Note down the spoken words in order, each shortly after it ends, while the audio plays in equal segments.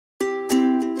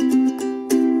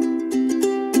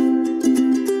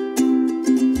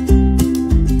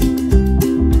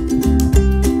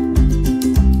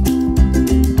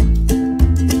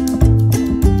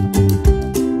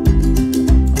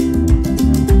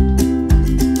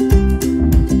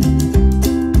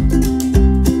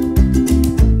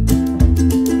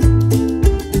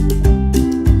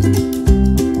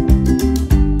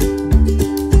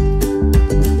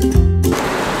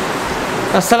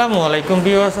আসসালামু আলাইকুম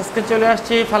ভিউয়ার্স, আজকে চলে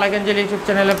আসছি ফালাক এঞ্জেল ইউটিউব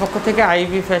চ্যানেলের পক্ষ থেকে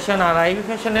আইবি ফ্যাশন। আর আইবি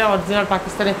ফ্যাশনে অরিজিনাল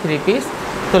পাকিস্তানি থ্রি পিস।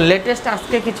 তো লেটেস্ট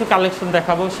আজকে কিছু কালেকশন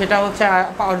দেখাবো, সেটা হচ্ছে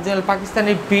অরিজিনাল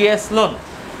পাকিস্তানি বিএস লোন।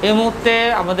 এই মুহূর্তে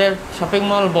আমাদের শপিং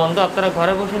মল বন্ধ, আপনারা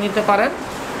ঘরে বসে নিতে পারেন।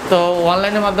 তো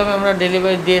অনলাইনের মাধ্যমে আমরা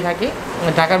ডেলিভারি দিয়ে থাকি,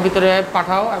 ঢাকার ভিতরে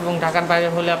পাঠাও এবং ঢাকার বাইরে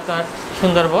হলে আপনার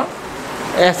সুন্দরবন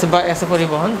এসে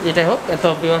পরিবহন, যেটাই হোক। এত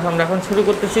ভিউয়ার্স, আমরা এখন শুরু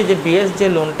করতেছি যে বিএস যে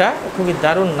লোনটা, খুবই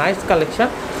দারুণ নাইস কালেকশন।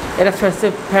 এটা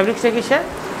ফ্যাব্রিক্সটা কিসের?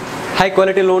 হাই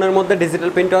কোয়ালিটি লোনের মধ্যে ডিজিটাল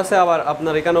প্রিন্টও আছে, আবার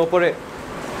আপনার এখানে উপরে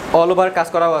অল ওভার কাজ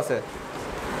করাও আছে।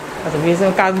 আচ্ছা,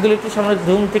 বিএসএম কাজগুলো একটু সামনে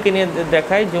জুম থেকে নিয়ে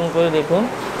দেখাই, জুম করে দেখুন।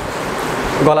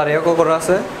 গলার ইয়েও করা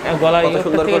আছে, গলার ইয়ে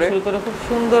সুন্দর করে শুরু করে খুব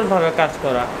সুন্দরভাবে কাজ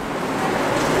করা,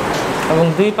 এবং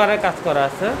দুই পারে কাজ করা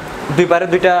আছে। দুই পারে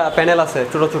দুইটা প্যানেল আছে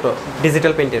ছোট ছোট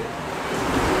ডিজিটাল প্রিন্টের।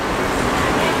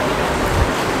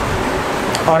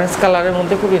 অরেঞ্জ কালারের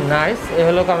মধ্যে খুবই নাইস। এ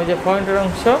হলো আমি যে পয়েন্টের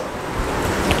অংশ।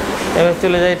 এবার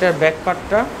চলে যায় এটার ব্যাক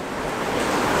পার্টটা।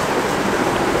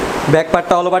 ব্যাক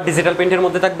পার্টটা অল ওভার ডিজিটাল প্রিন্টের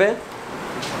মধ্যে থাকবে।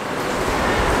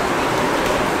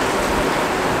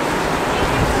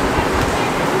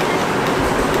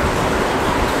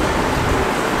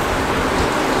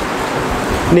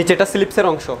 নিচেটা স্লিপসের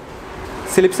অংশ,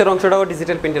 স্লিপসের অংশটাও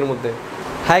ডিজিটাল প্রিন্টের মধ্যে।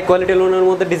 হাই কোয়ালিটি লোনের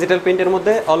মধ্যে ডিজিটাল প্রিন্টের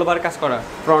মধ্যে অল ওভার কাজ করা।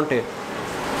 ফ্রন্টে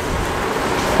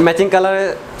ম্যাচিং কালারে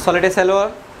সলিডে সালোয়ার,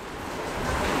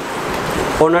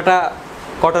 ওড়নাটা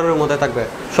কটনের মধ্যে থাকবে।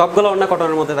 সবগুলো ওড়না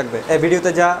কটনের মধ্যে থাকবে। এই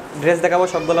ভিডিওতে যা ড্রেস দেখাবো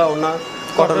সবগুলো ওড়না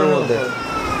কটনের মধ্যে।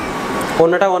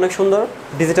 ওড়নাটা অনেক সুন্দর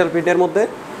ডিজিটাল প্রিন্টের মধ্যে।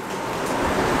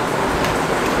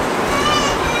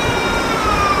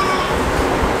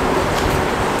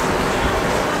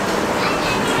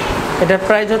 এটার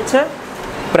প্রাইস হচ্ছে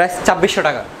প্রাইস 2600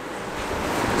 টাকা।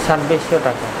 2600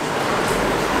 টাকা।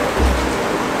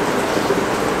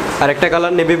 আরেকটা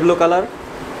কালার নেভি ব্লু কালার,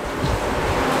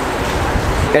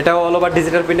 এটাও অল ওভার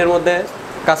ডিজিটাল প্রিন্টের মধ্যে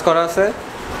কাজ করা আছে,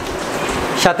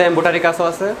 সাথে এমব্রয়ডারি কাজও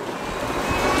আছে।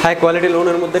 হাই কোয়ালিটি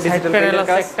লোনের মধ্যে ডিজিটাল প্রিন্টের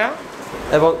কাজ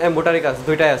এবং এমব্রয়ডারি কাজ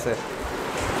দুইটাই আছে।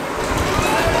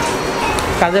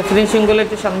 কাজের ফিনিশিংগুলো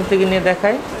একটু সামনে থেকে নিয়ে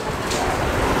দেখাই।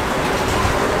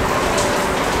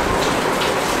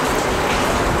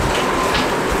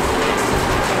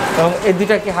 এবং এই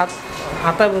দুইটা কি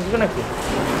হাতায় বসবে নাকি?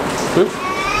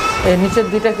 এই নিচের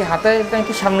দুইটা কি হাতায়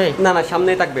নাকি সামনে? না না,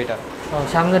 সামনেই থাকবে। এটা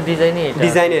সামনের ডিজাইনই, এটা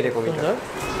ডিজাইন এরকম সুন্দর।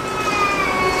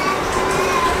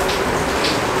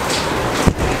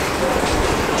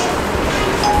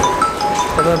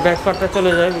 এবার ব্যাক পার্টটা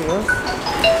চলে যায়।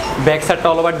 ব্যাক সাইডটা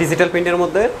অল ওভার ডিজিটাল প্রিন্টের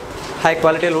মধ্যে, হাই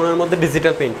কোয়ালিটি লোনের মধ্যে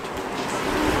ডিজিটাল প্রিন্ট।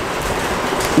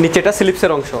 নিচেটা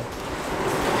স্লিপসের অংশ।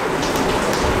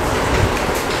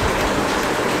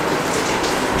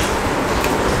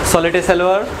 সলিডে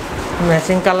সালোয়ার,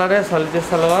 ম্যাচিং কালারে সলিডে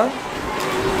সালোয়ার।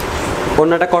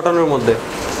 ওড়নাটা কটনের মধ্যে।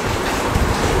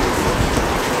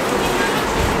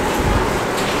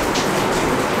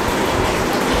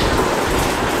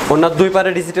 ওড়নার দুই পারে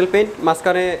ডিজিটাল প্রিন্ট,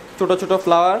 মাঝখানে ছোট ছোট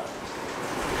ফ্লাওয়ার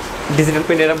ডিজিটাল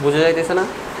প্রিন্ট। এটা বোঝা যাইতেছে না।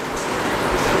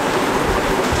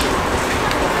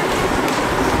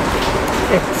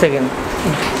 এক সেকেন্ড,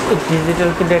 ডিজিটাল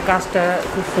প্রিন্টের কাজটা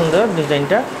খুব সুন্দর,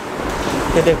 ডিজাইনটা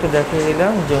এটা একটু দেখিয়ে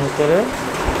দিলাম জুম করে।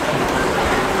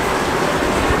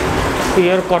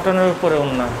 পিওর কটনের উপরে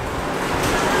ওড়না,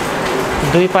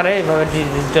 দুই পারে এভাবে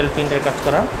ডিজিটাল প্রিন্টের কাজ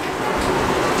করা।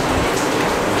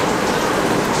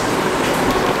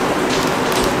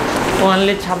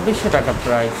 অনলি 2600 টাকা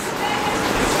প্রাইস।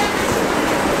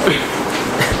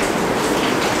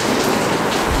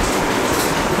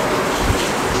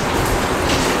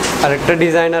 আরেকটা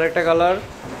ডিজাইন, আরেকটা কালার।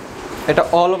 এটা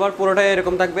অল ওভার পুরোটাই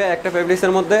এরকম থাকবে একটা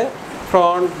ফেব্রিক্সের মধ্যে।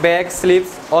 Front back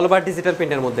sleeves all over digital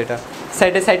প্রিন্টের মধ্যে। এটা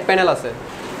সাইডে সাইড প্যানেল আছে।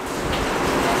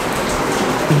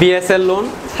 BSL loan,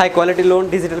 high quality loan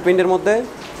digital প্রিন্টের মধ্যে,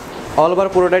 অল ওভার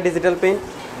পুরোটাই digital print.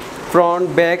 Front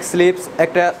back sleeves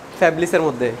একটা ফ্যাব্রিক্সের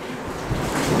মধ্যে।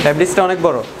 ফ্যাব্রিক্সটা অনেক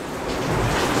বড়।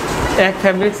 এক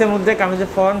ফ্যাব্রিক্সের মধ্যে কামিজের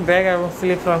ফ্রন্ট ব্যাক এবং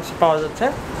স্লিভ অংশ পাওয়া যাচ্ছে।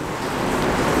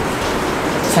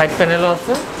 সাইড প্যানেলও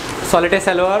আছে। সলিডে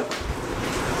সালোয়ার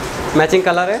ম্যাচিং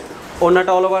কালারে।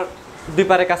 ওড়নাটা অল ওভার দুই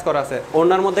পারে কাজ করা আছে।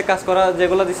 ওড়নার মধ্যে কাজ করা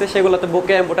যেগুলো দিচ্ছে সেগুলোতে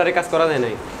বুকে এমব্রয়ডারি কাজ করা যায়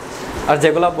নাই, আর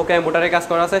যেগুলো বুকে এমব্রয়ডারি কাজ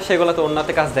করা আছে সেগুলোতে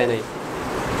ওড়নাতে কাজ দেয় নাই।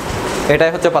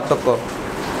 এটাই হচ্ছে পার্থক্য।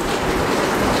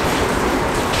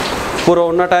 পুরো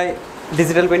ওড়নাটাই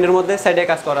ডিজিটাল প্রিন্টের মধ্যে, সাইডে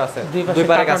কাজ করা আছে, দুই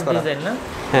পারে কাজ করা।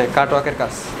 হ্যাঁ, কাটওয়ার্কের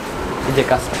কাজ। এই যে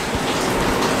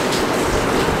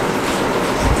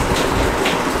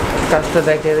কাজটা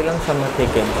দেখিয়ে দিলাম সামনে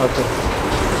থেকে। ওকে,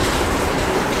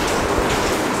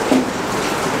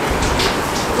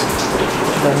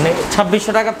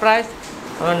 2600 টাকা প্রাইস।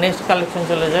 আমরা নেক্সট কালেকশন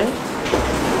চলে যাই।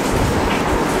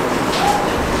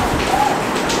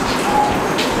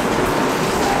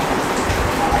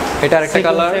 এটা আরেকটা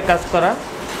কালার, কাজ করা,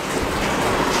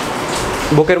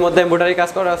 বুকের মধ্যে এমব্রয়ডারি কাজ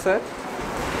করা আছে।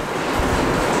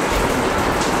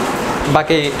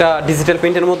 বাকি এটা ডিজিটাল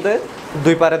প্রিন্টের মধ্যে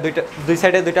দুই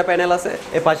সাইডে দুইটা প্যানেল আছে,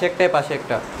 এ পাশে একটা, এ পাশে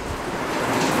একটা।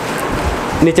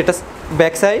 নিচেটা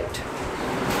ব্যাক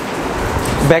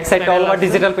সাইডটা অল ওভার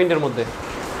ডিজিটাল প্রিন্টের মধ্যে।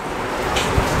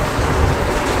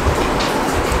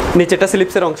 নিচেটা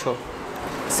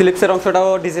স্লিপসের অংশটাও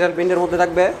ডিজিটাল প্রিন্টের মধ্যে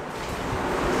থাকবে।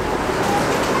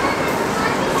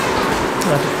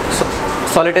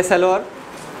 সলিডে সালোয়ার,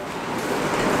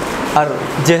 আর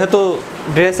যেহেতু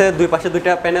ড্রেসে দুই পাশে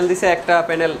দুইটা প্যানেল দিছে, একটা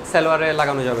প্যানেল সালোয়ারে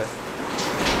লাগানো যাবে।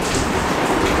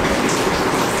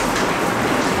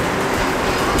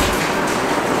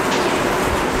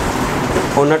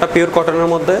 অন্যটা পিওর কটনের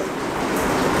মধ্যে,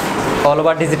 all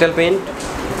over digital print.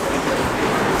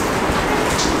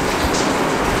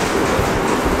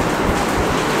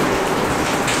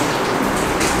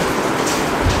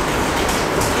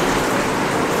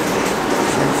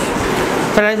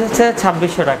 Price হচ্ছে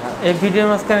 2600 টাকা। এই ভিডিওর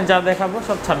মাঝখানে যা দেখাবো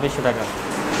সব 2600 টাকা।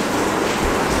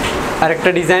 আরেকটা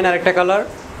ডিজাইন, আরেকটা কালার,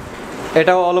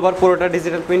 এটাও অল ওভার পুরোটা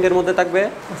ডিজিটাল প্রিন্টের মধ্যে থাকবে।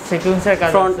 সিকোয়েন্সের কাজ,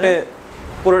 ফ্রন্টে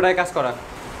পুরোটাই কাজ করা,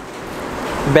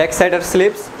 ব্যাক সাইড আর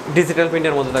স্লিপস ডিজিটাল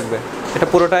প্রিন্টের মধ্যে থাকবে। এটা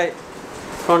পুরোটাই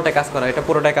ফ্রন্টে কাজ করা, এটা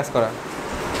পুরোটাই কাজ করা।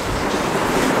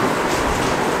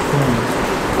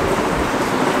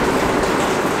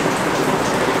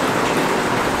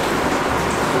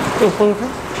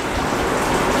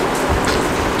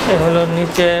 এ হলো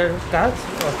নিচের কাজ।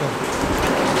 ওকে,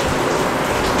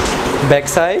 ব্যাক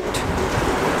সাইড,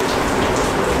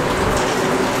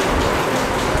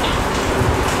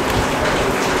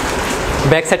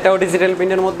 ব্যাক সাইডটাও ডিজিটাল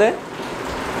প্রিন্টের মধ্যে,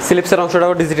 স্লিপসের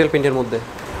অংশটাও ডিজিটাল প্রিন্টের মধ্যে।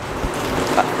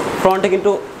 ফ্রন্টে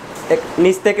কিন্তু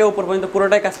নিচ থেকে উপর পর্যন্ত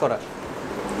পুরোটাই কাজ করা,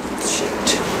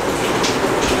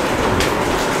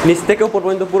 নিচ থেকে উপর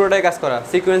পর্যন্ত পুরোটাই কাজ করা,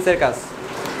 সিকোয়েন্সের কাজ,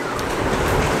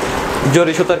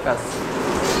 জরি সুতার কাজ।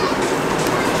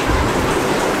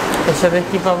 এর সাথে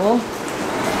কি পাবো?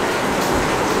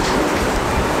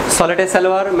 সলিডে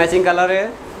সালোয়ার ম্যাচিং কালারে,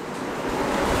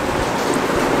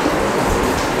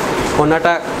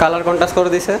 ওনাটা কালার কন্ট্রাস্ট করে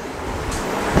দিছে।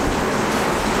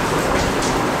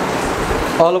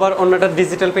 অল ওভার ওনাটা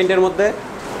ডিজিটাল প্রিন্টের মধ্যে।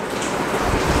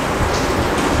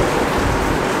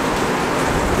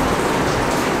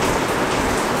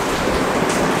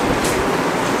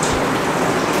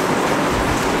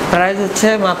 প্রাইস হচ্ছে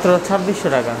মাত্র 2600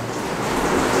 টাকা।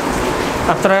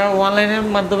 আপনারা অনলাইনের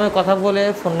মাধ্যমে কথা বলে,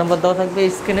 ফোন নাম্বার দেওয়া থাকবে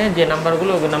স্ক্রিনে, যে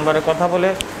নাম্বারগুলো ওই নাম্বারে কথা বলে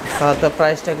হয়তো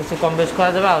প্রাইসটা কিছু কম বেশ করা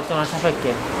যাবে আলোচনা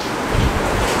সাপেক্ষে।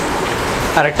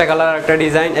 আরেকটা কালার, আরেকটা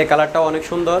ডিজাইন, এই কালারটাও অনেক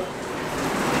সুন্দর,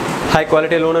 হাই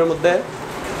কোয়ালিটি লোনের মধ্যে,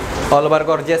 অল ওভার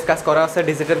গর্জিয়াস কাজ করা আছে,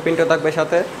 ডিজিটাল প্রিন্টও থাকবে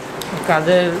সাথে।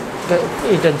 কাজের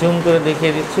এটা জুম করে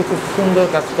দেখিয়ে দিচ্ছি, খুব সুন্দর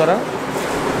কাজ করা।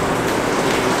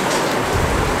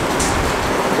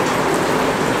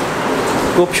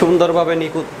 খুব সুন্দরভাবে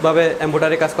নিখুঁতভাবে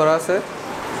এমব্রয়ডারি কাজ করা আছে,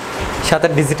 সাথে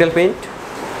ডিজিটাল প্রিন্ট।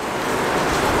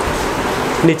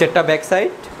 নিচেরটা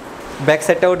ব্যাক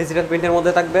সাইডটাও ডিজিটাল প্রিন্টের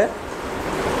মধ্যে থাকবে,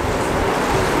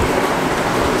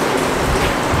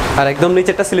 আর একদম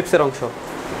নিচেরটা স্লিপসের অংশ,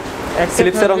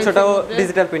 স্লিপসের অংশটাও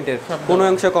ডিজিটাল প্রিন্টের, কোনো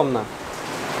অংশ কম না।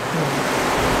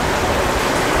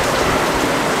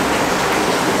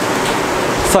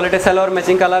 সলিডে সালোয়ার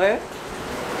ম্যাচিং কালারে,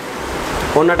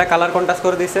 অন্যটা কালার কন্ট্রাস্ট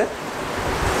করে দিয়েছে।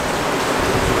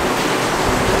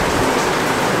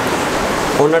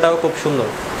 অন্যটাও খুব সুন্দর,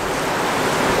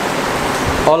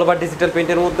 অল ওভার ডিজিটাল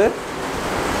প্রিন্টের মধ্যে।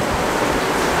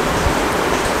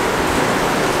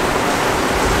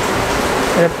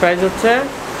 এর প্রাইস হচ্ছে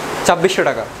 2600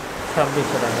 টাকা।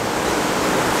 2600 টাকা।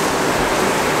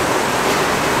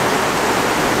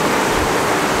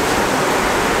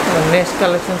 নেক্সট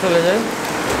কালেকশন চলে যায়।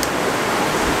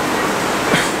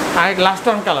 আর লাস্ট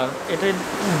ওয়ান কালার, এটা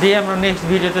দিয়ে আমরা নেক্সট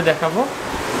ভিডিওতে দেখাবো।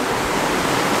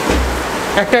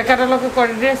 একটা ক্যাটালগে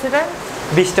কোয়ান্টিটি আছে, সেটা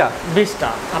 20টা।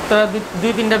 আপনারা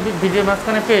 2-3টা ভিডিও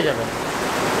মাঝখানে পেয়ে যাবেন।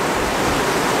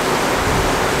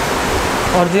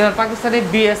 Original Pakistani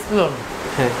BS loan.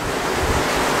 হ্যাঁ,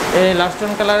 এই লাস্ট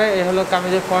ওয়ান কালারে এই হলো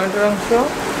কামিজের পয়েন্টের অংশ,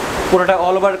 পুরোটা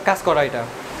অল ওভার কাজ করা। এটা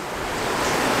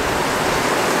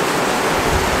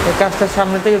এই কাজটা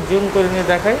সামনে থেকে জুম করে নিয়ে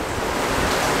দেখাই।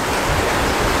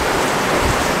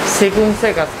 সিকোয়েন্সে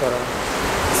কাজ করা,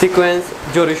 সিকোয়েন্স,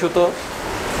 জরি সুতো,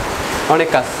 অনেক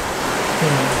কাজ।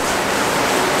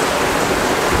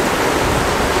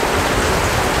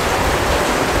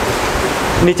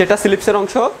 নিচেটা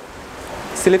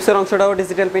স্লিপসের অংশটাও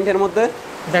ডিজিটাল প্রিন্টের মধ্যে।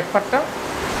 ব্যাক পার্টটা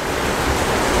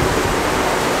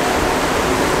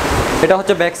এটা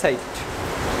হচ্ছে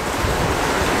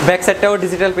ব্যাক সাইডটাও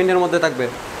ডিজিটাল প্রিন্টের মধ্যে থাকবে।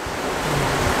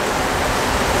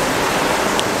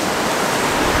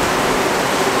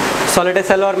 সলিডে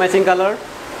সালোয়ার ম্যাচিং কালার,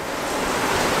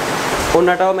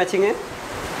 ওড়নাটাও ম্যাচিংয়ে।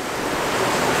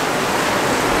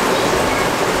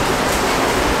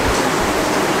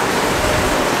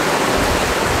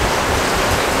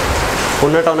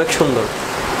 ওড়নাটা অনেক সুন্দর,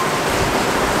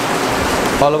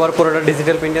 অল ওভার পুরোটা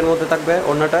ডিজিটাল প্রিন্টের মধ্যে থাকবে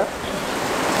ওড়নাটা।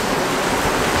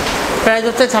 প্রাইস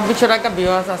হচ্ছে 2600 টাকা।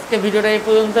 ভিউয়ার্স আজকে ভিডিওটা এই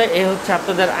পর্যন্ত। এই হচ্ছে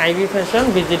আপনাদের আইভি ফ্যাশন,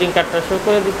 ভিজিটিং কার্ডটা শো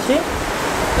করে দিচ্ছি।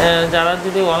 যারা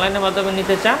যদি অনলাইনের মাধ্যমে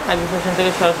নিতে চান আইভি ফ্যাশন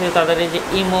থেকে সরাসরি তাদের এই যে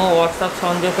ইমো হোয়াটসঅ্যাপ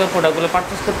সংযোগ করে প্রোডাক্টগুলো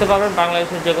পারচেস করতে পারবেন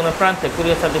বাংলাদেশের যে কোনো প্রান্তে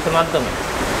কুরিয়ার সার্ভিসের মাধ্যমে।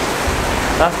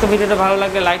 আজকে ভিডিওটা ভালো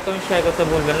লাগলে লাইক কমেন্ট শেয়ার করতে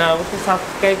ভুলবেন না। অবশ্যই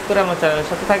সাবস্ক্রাইব করে আমার চ্যানেলের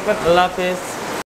সাথে থাকবেন। আল্লাহ হাফেজ।